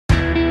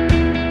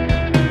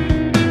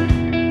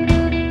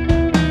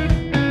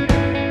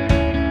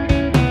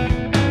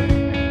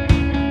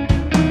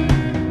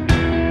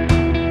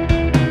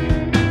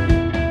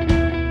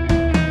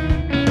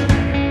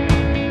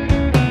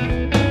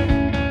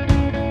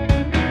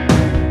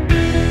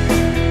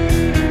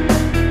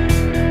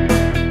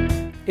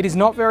It is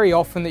not very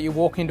often that you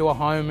walk into a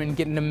home and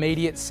get an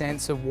immediate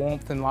sense of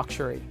warmth and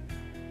luxury.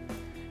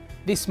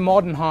 This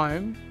modern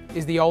home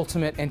is the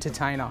ultimate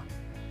entertainer.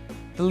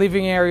 The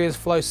living areas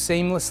flow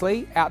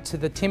seamlessly out to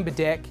the timber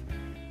deck,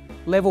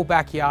 level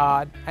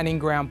backyard and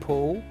in-ground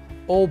pool,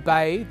 all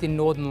bathed in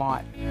northern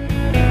light.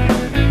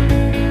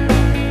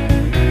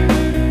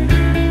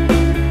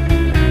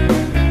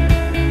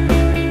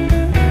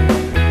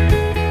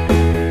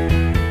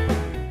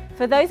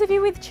 For those of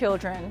you with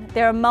children,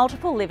 there are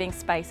multiple living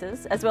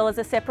spaces as well as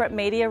a separate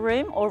media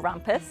room or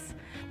rumpus.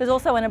 There's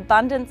also an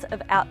abundance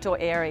of outdoor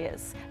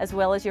areas as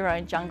well as your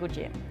own jungle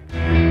gym.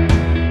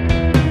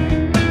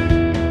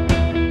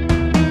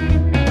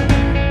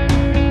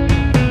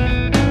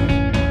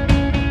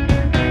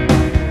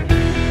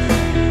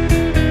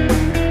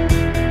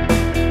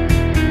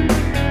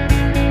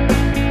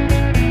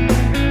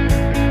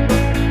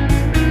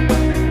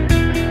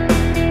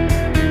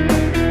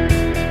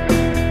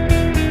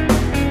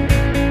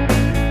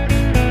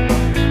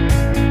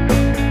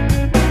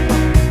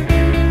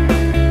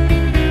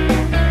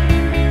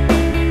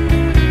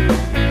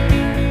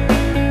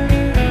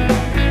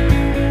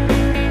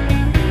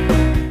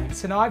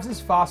 St Ives has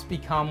fast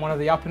become one of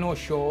the Upper North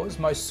Shore's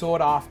most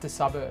sought after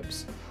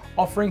suburbs,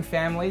 offering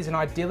families an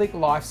idyllic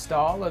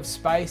lifestyle of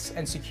space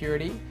and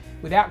security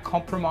without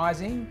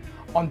compromising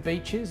on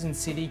beaches and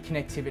city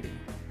connectivity.